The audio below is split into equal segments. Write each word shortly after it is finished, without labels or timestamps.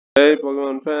Hey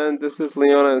Pokemon fan, this is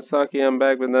Leon Ayasaki. I'm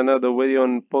back with another video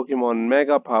on Pokemon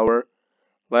Mega Power.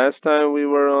 Last time we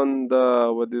were on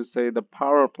the, what do you say, the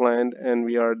power plant, and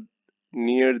we are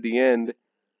near the end,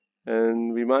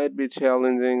 and we might be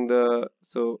challenging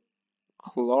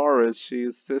Chloris,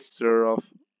 she's sister of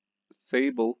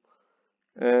Sable,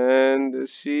 and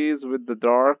she's with the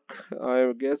Dark.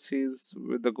 I guess she's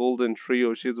with the Golden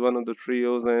Trio. She's one of the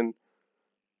trios, and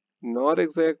not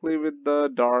exactly with the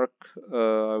dark,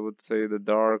 I would say the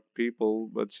dark people,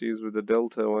 but she's with the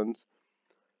Delta ones.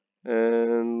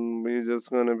 And we're just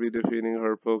gonna be defeating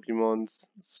her Pokemons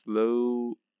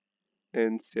slow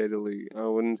and steadily. I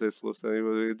wouldn't say slow steady, but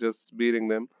we're just beating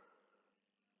them.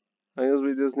 I guess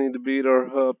we just need to beat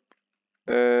her up,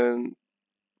 and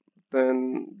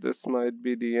then this might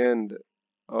be the end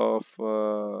of.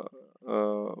 Okay,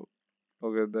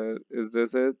 that is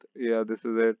this it? Yeah, this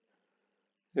is it.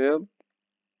 Yep.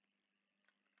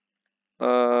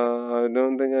 I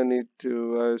don't think I need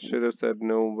to. I should have said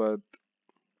no, but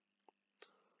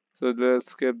so let's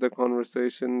skip the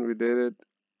conversation. We did it.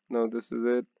 Now this is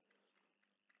it.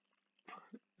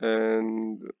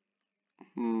 And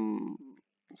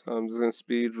so I'm just gonna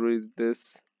speed read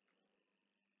this.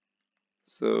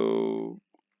 So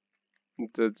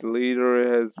the gym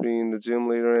leader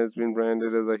has been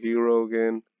branded as a hero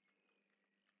again,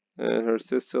 and her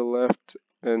sister left,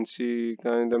 and she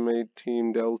kinda made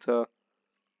Team Delta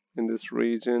in this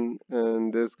region,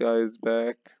 and this guy is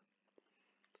back.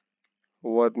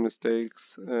 What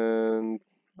mistakes? And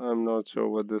I'm not sure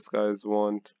what this guys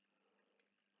want.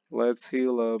 Let's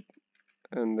heal up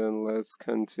and then let's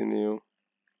continue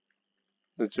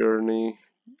the journey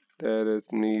that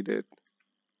is needed.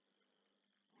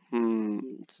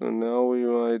 So now we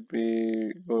might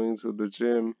be going to the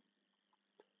gym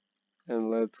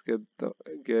and let's get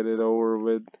it over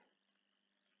with.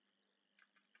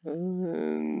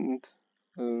 And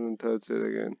I don't touch it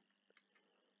again.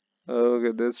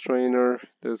 Okay, this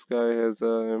guy has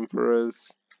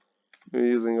Empress. We're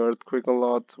using Earthquake a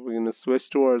lot. We're gonna switch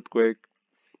to Earthquake.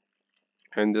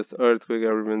 And this Earthquake,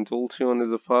 everyone, Jolteon is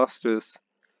the fastest.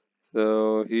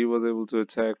 So he was able to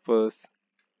attack first.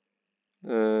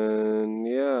 And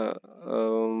yeah,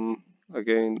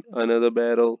 again, another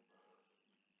battle.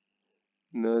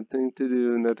 Nothing to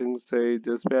do, nothing to say,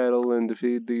 just battle and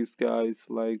defeat these guys.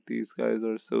 Like, these guys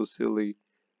are so silly.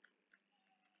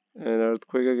 And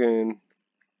Earthquake again.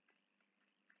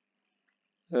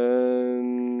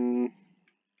 And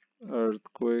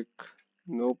Earthquake.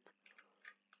 Nope.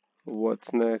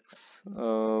 What's next?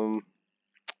 So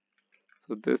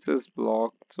this is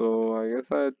blocked, so I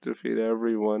guess I had to defeat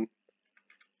everyone.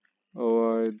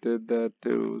 Oh, I did that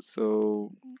too,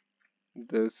 so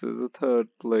this is the third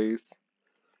place.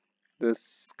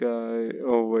 This guy,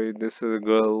 oh wait, this is a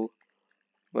girl.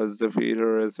 Let's defeat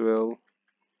her as well.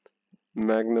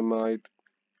 Magnemite,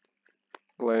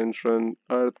 Lantern,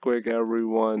 Earthquake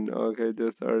everyone. Okay,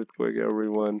 just Earthquake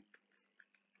everyone.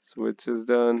 Switch is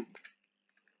done.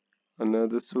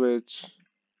 Another switch.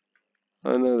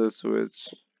 Another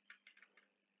switch.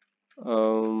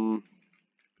 Um,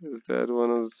 is that one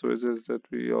of the switches that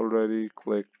we already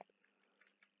clicked?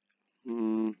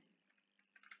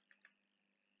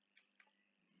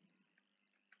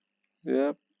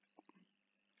 Yep.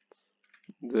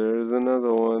 There's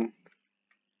another one.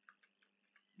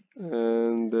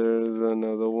 And there's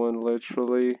another one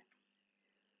literally.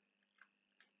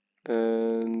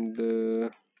 And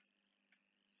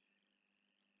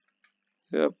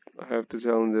yep, I have to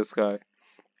challenge this guy.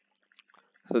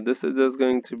 So this is just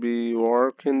going to be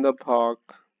walk in the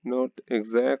park. Not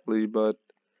exactly, but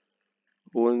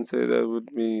wouldn't say that would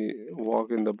be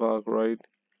walk in the park, right?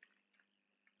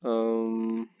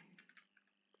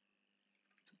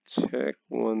 Check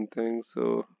one thing.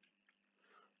 So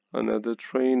another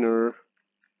trainer.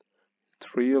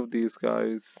 Three of these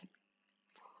guys.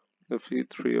 Defeat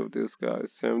three of these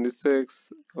guys.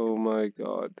 76. Oh my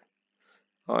god.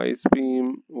 Ice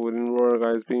Beam wouldn't work.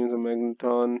 Ice Beam's a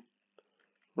Magneton.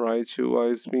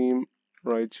 Raichu Ice Beam.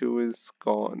 Raichu is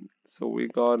gone. So we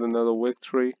got another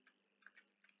victory.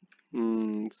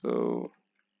 So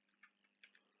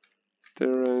is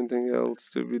there anything else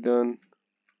to be done?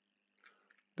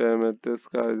 Damn it, this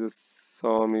guy just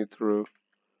saw me through.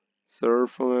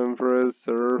 Surf from Empress.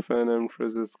 Surf and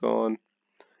Empress is gone.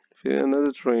 Defeat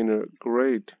another trainer.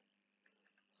 Great.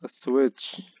 A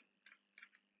switch.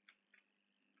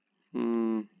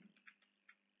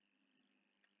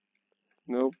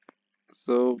 Nope.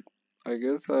 So I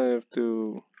guess I have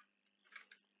to.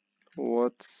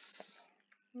 Let's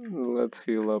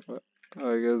heal up.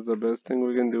 I guess the best thing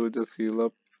we can do is just heal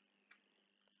up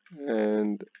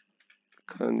and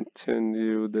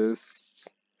continue this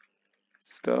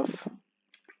stuff.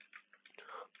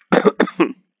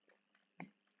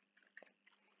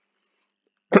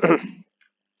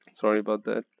 Sorry about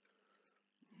that.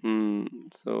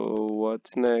 So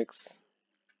what's next?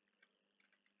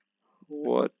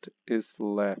 What is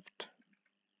left?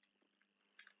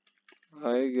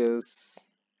 I guess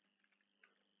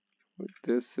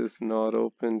this is not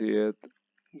opened yet.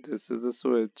 This is a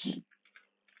switch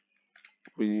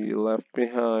we left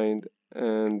behind,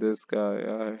 and this guy.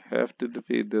 I have to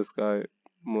defeat this guy,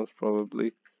 most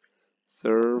probably.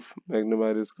 Serve,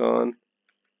 Magnemite is gone.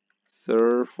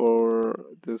 Serve for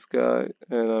this guy,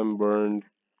 and I'm burned.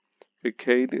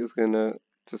 Picade is gonna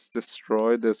just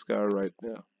destroy this guy right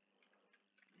now.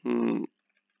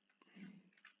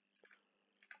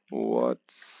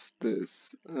 What's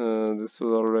this? This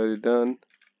was already done.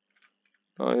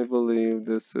 I believe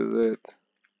this is it.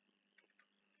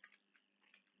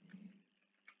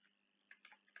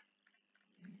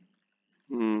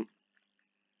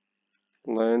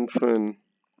 Lantern,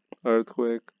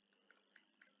 earthquake.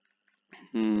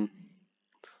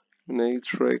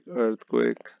 Natric,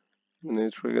 earthquake.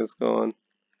 Natric is gone.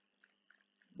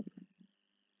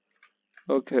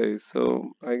 Okay,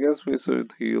 so I guess we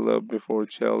should heal up before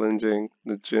challenging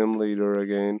the gym leader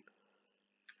again.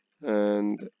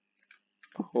 And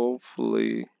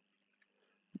hopefully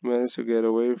manage to get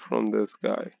away from this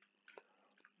guy.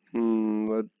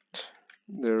 But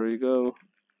there we go.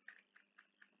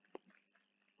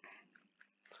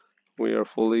 We are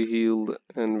fully healed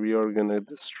and we are gonna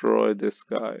destroy this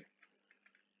guy.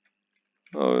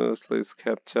 Obviously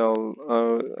Skeptile,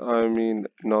 I mean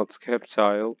not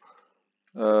Skeptile.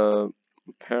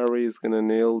 Perry is gonna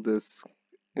nail this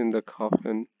in the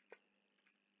coffin.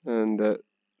 And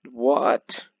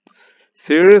what?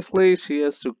 Seriously? She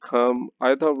has to come?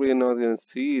 I thought we were not gonna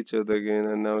see each other again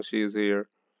and now she's here.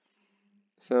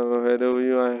 So ahead of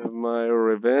you I have my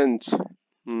revenge.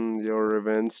 Your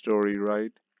revenge story,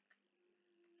 right?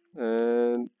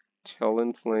 And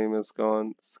Talonflame is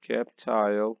gone.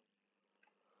 Skeptile.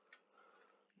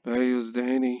 I used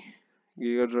Danny.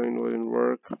 Giga Drain wouldn't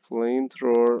work.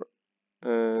 Flamethrower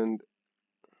and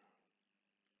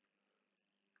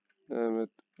damn it.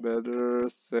 Better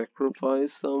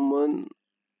sacrifice someone.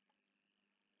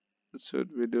 What should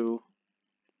we do?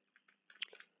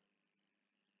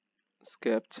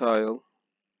 Skeptile.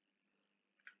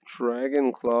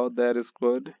 Dragon Claw, that is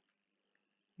good.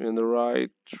 We're in the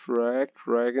right track.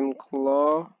 Dragon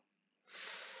Claw.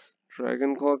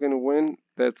 Dragon Claw can win.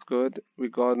 That's good. We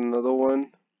got another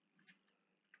one.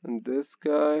 And this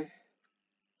guy.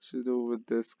 Should do with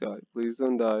this guy. Please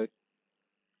don't die.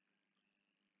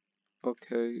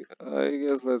 Okay, I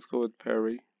guess let's go with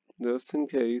Perry. Just in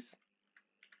case.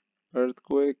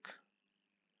 Earthquake.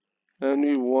 And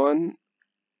we won.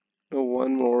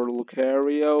 One more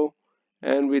Lucario.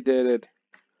 And we did it.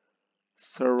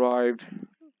 Survived.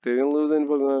 Didn't lose any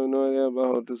Pokemon. I have no idea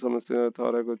about how to summon. I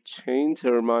thought I could change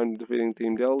her mind defeating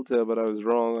Team Delta, but I was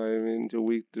wrong. I am too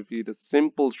weak to defeat a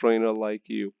simple trainer like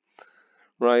you.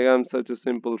 Right, I'm such a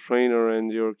simple trainer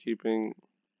and you're keeping...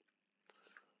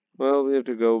 Well, we have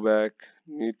to go back.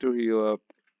 Need to heal up.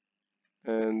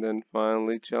 And then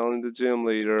finally challenge the gym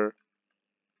leader.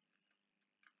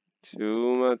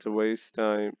 Too much waste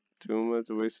time. Too much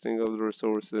wasting of the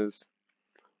resources.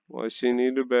 Why she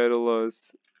need to battle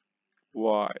us?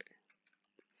 Why?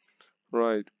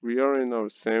 Right, we are in our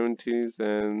 70s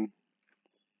and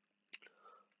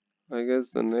I guess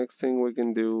the next thing we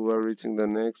can do while reaching the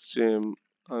next gym,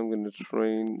 I'm gonna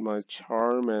train my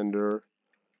Charmander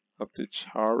up to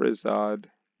Charizard.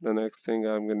 The next thing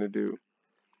I'm gonna do.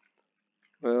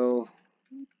 Well,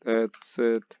 that's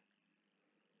it.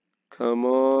 Come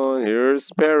on,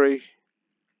 here's Perry.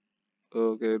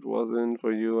 Okay, it wasn't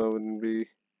for you, I wouldn't be.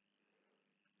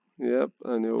 Yep,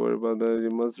 I knew about that. You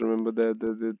must remember that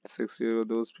did 6 years ago.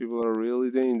 Those people are really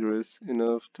dangerous.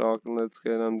 Enough talking, let's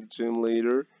get on the gym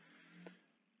leader.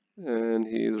 And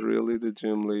he is really the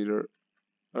gym leader.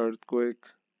 Earthquake.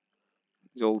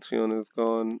 Jolteon is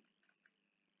gone.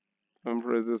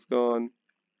 Empress is gone.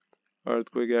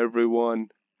 Earthquake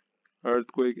everyone.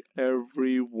 Earthquake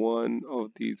every one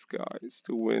of these guys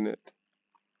to win it.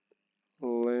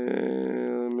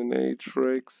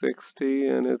 Eliminatrix 60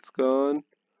 and it's gone.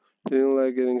 Didn't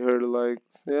like getting hurt like,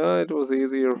 yeah, it was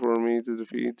easier for me to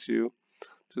defeat you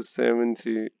to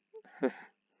 70.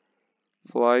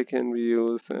 Fly can be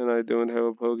used and I don't have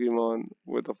a Pokemon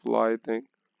with a fly thing.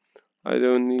 I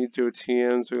don't need your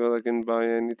TMs because I can buy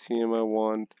any TM I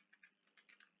want.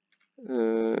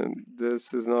 And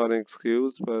this is not an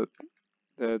excuse, but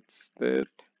that's it.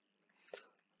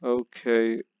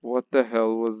 Okay, what the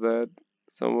hell was that?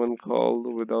 Someone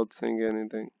called without saying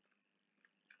anything.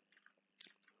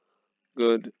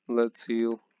 Good, let's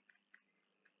heal.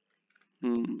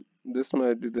 This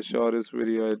might be the shortest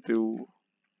video I do.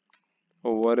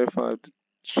 Or what if I have to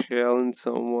challenge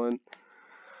someone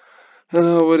and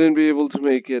I wouldn't be able to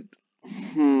make it?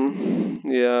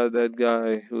 Yeah, that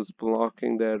guy who's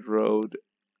blocking that road.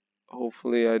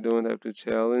 Hopefully I don't have to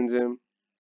challenge him.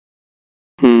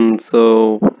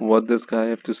 So what this guy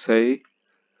have to say?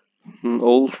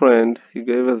 Old friend, he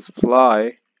gave us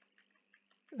fly,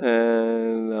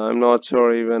 and I'm not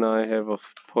sure even I have a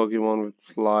Pokemon with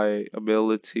fly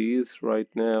abilities right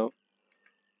now.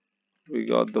 We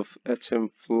got the HM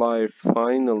fly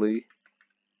finally,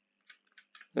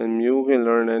 and Mew can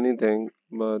learn anything,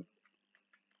 but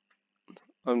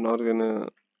I'm not gonna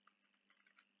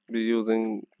be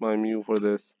using my Mew for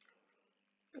this.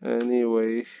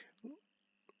 Anyway,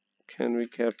 can we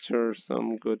capture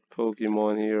some good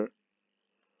Pokemon here?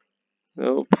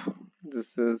 Nope,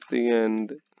 this is the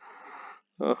end.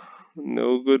 Uh,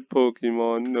 no good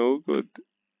Pokemon, no good.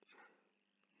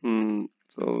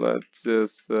 So let's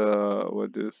just,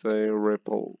 what do you say,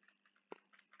 Ripple.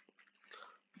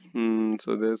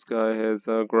 So this guy has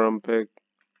a Grumpig,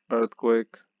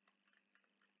 Earthquake,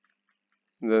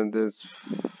 then this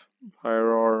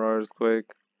Pyroar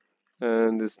Earthquake,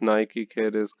 and this Nike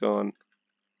kid is gone.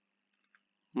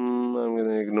 I'm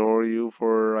gonna ignore you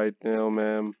for right now,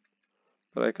 ma'am.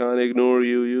 But I can't ignore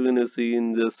you. You're gonna see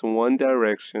in just one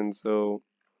direction, so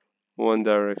one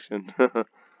direction.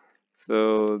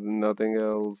 So nothing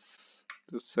else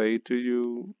to say to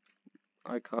you.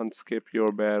 I can't skip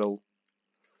your battle.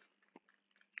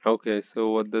 Okay, so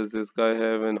what does this guy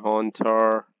have in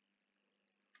Hauntar?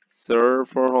 Serve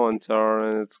for Hauntar,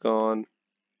 and it's gone.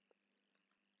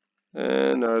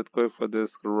 And Earthquake for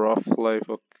this rough life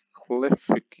of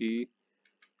Cliffy.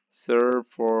 Serve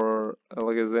for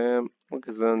Alakazam.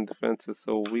 Alakazam defense is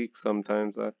so weak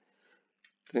sometimes. I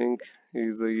think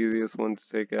he's the easiest one to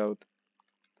take out.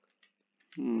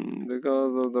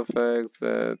 Because of the fact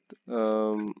that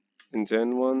in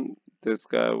Gen 1, this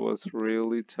guy was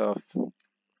really tough.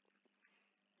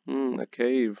 A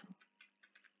cave.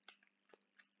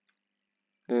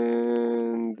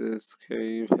 And this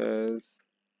cave has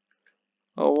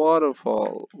a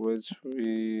waterfall, which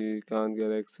we can't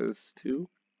get access to.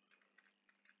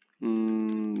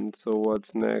 So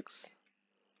what's next?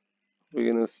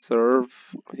 We're gonna serve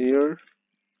here.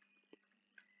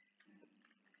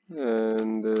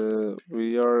 And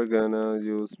we are gonna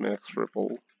use Max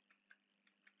Ripple.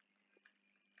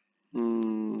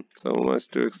 So much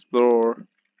to explore,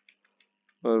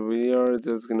 but we are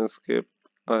just gonna skip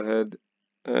ahead.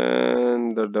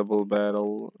 And the double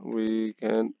battle, we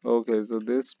can, okay, so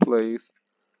this place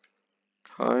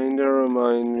kinda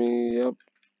remind me, yep,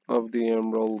 of the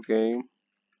Emerald game.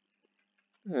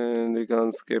 And we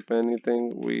can't skip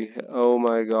anything. Oh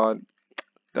my god,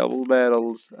 double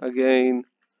battles again,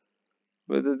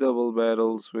 with the double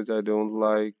battles, which I don't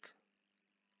like.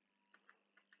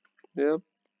 Yep,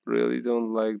 really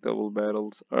don't like double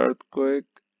battles. Earthquake,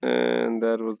 and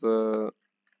that was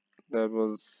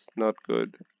not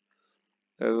good.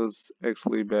 That was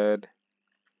actually bad.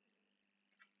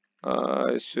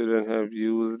 I shouldn't have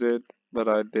used it, but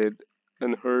I did,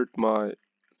 and hurt my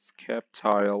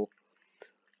Sceptile.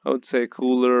 I would say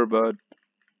cooler, but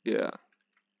yeah.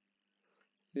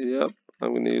 Yep,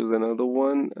 I'm gonna use another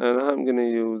one, and I'm gonna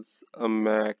use a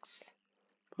max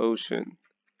potion.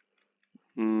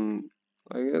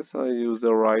 I guess I use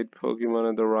the right Pokemon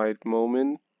at the right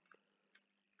moment.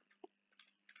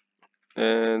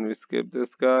 And we skip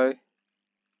this guy.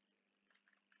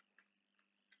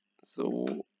 So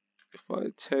if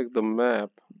I check the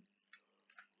map,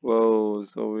 whoa,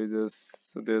 so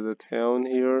there's a town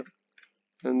here,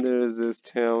 and there's this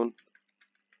town.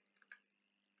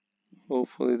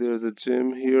 Hopefully there's a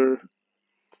gym here,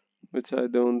 which I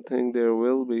don't think there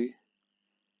will be.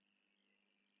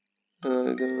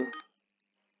 I don't.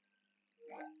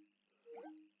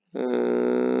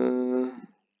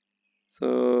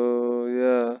 So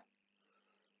yeah.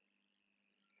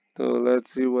 So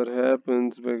let's see what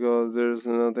happens because there's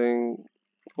nothing.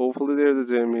 Hopefully there's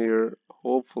a gym here.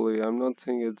 Hopefully, I'm not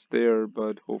saying it's there,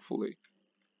 but hopefully.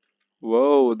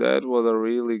 Whoa, that was a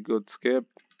really good skip.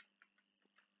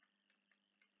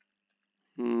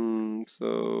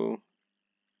 So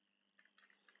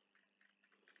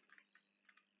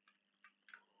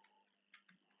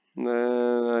then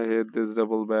I hate these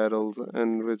double battles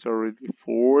and which are really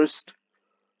forced.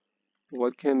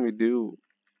 What can we do?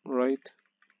 Right?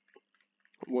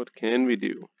 What can we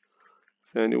do?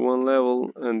 71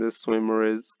 level and this swimmer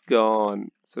is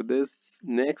gone. So this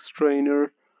next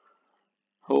trainer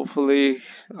Hopefully,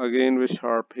 again with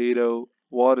Sharpedo,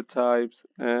 water types,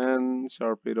 and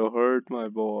Sharpedo hurt my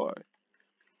boy.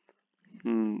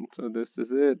 So this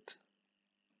is it.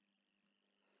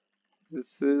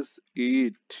 This is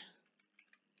it.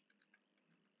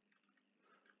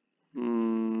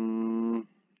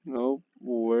 Nope.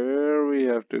 Where we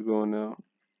have to go now?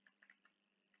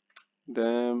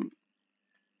 Damn.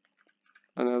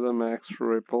 Another max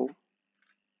ripple.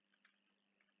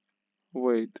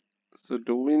 Wait. So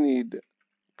do we need?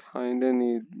 Kinda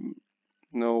need.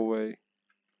 No way.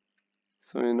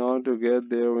 So in order to get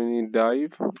there, we need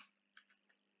dive.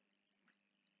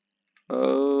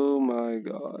 Oh my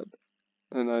god.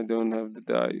 And I don't have the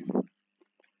dive.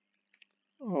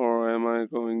 Or am I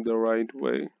going the right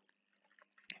way?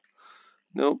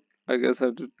 Nope. I guess I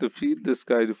have to defeat this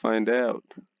guy to find out.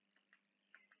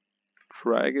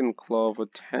 Dragon Claw for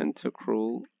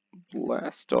Tentacruel.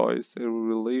 Blastoise.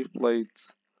 Relief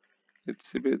Plates.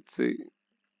 Itsy Bitsy.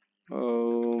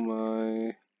 Oh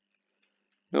my.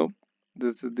 Nope.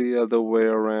 This is the other way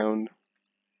around.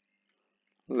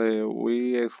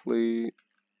 We actually.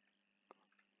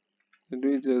 Did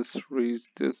we just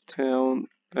reach this town?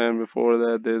 And before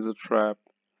that, there's a trap.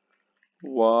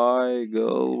 Why,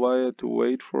 girl? Why you had to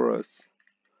wait for us?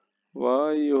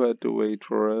 Why you had to wait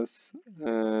for us?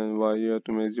 And why you had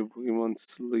to make your Pokemon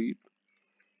sleep?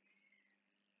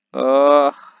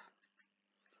 Ah,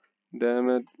 damn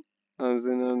it. I'm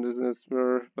saying I'm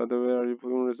desperate. By the way, are you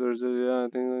Pokemon researcher? Yeah, I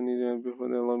think I need you before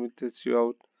they allow me to test you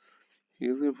out.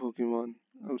 Heal your Pokemon.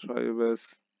 I'll try your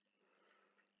best.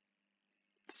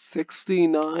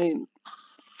 69.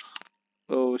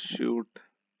 Oh shoot.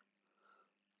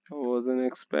 I wasn't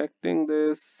expecting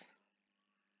this.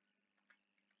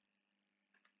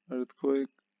 Earthquake.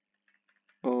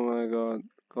 Oh my god.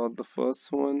 Got the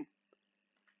first one.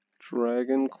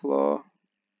 Dragon Claw.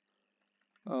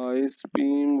 Ice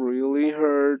Beam really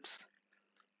hurts.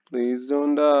 Please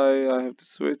don't die. I have to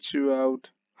switch you out.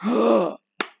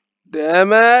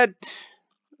 Damn it!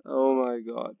 Oh my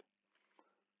god.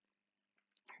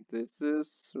 This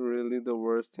is really the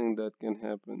worst thing that can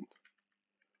happen.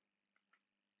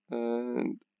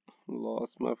 And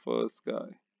lost my first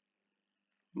guy.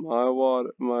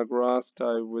 My grass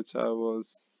type, which I was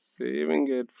saving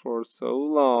it for so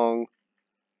long.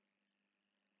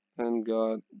 And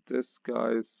god, this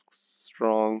guy is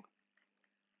strong.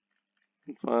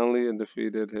 And finally a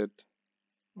defeated it.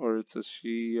 Or it's a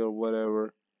she or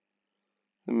whatever.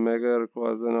 The Mega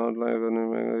requires an outline of a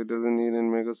Mega. It doesn't need any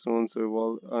Mega Stone, so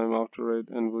while I'm after it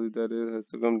and believe that it has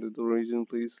to come to the region,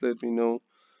 please let me know.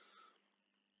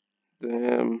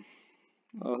 Damn,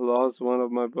 I lost one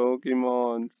of my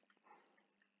Pokemons.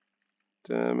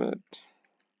 Damn it.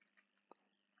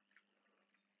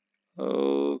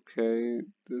 Okay,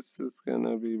 this is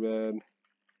gonna be bad.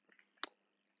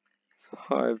 So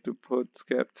I have to put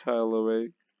Sceptile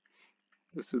away.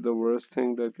 This is the worst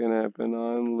thing that can happen.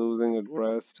 I'm losing a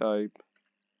grass type.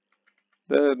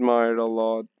 That admired a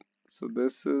lot. So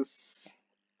this is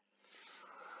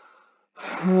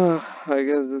I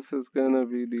guess this is gonna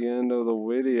be the end of the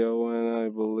video, and I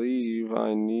believe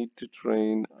I need to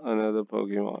train another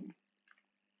Pokemon.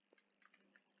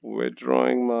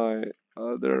 Withdrawing my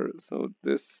other, so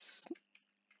this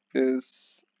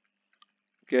is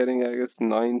getting, I guess,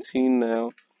 19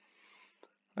 now.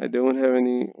 I don't have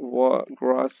any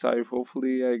grass type.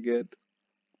 Hopefully I get,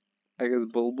 I guess,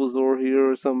 Bulbasaur here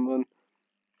or someone,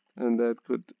 and that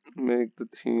could make the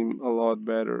team a lot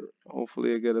better.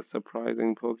 Hopefully I get a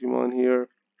surprising Pokemon here.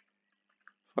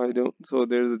 If I don't, so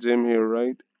there's a gym here,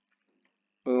 right?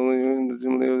 Only when the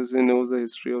gym leader knows the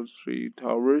history of three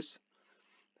towers.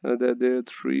 That there are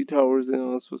three towers in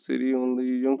Oslo City. Only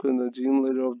Yunkin, the gym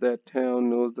leader of that town,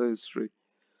 knows the history.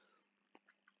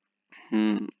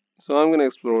 So I'm gonna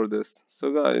explore this.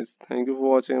 So guys, thank you for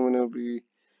watching.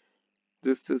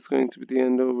 This is going to be the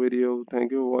end of the video.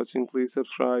 Thank you for watching. Please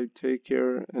subscribe. Take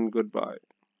care and goodbye.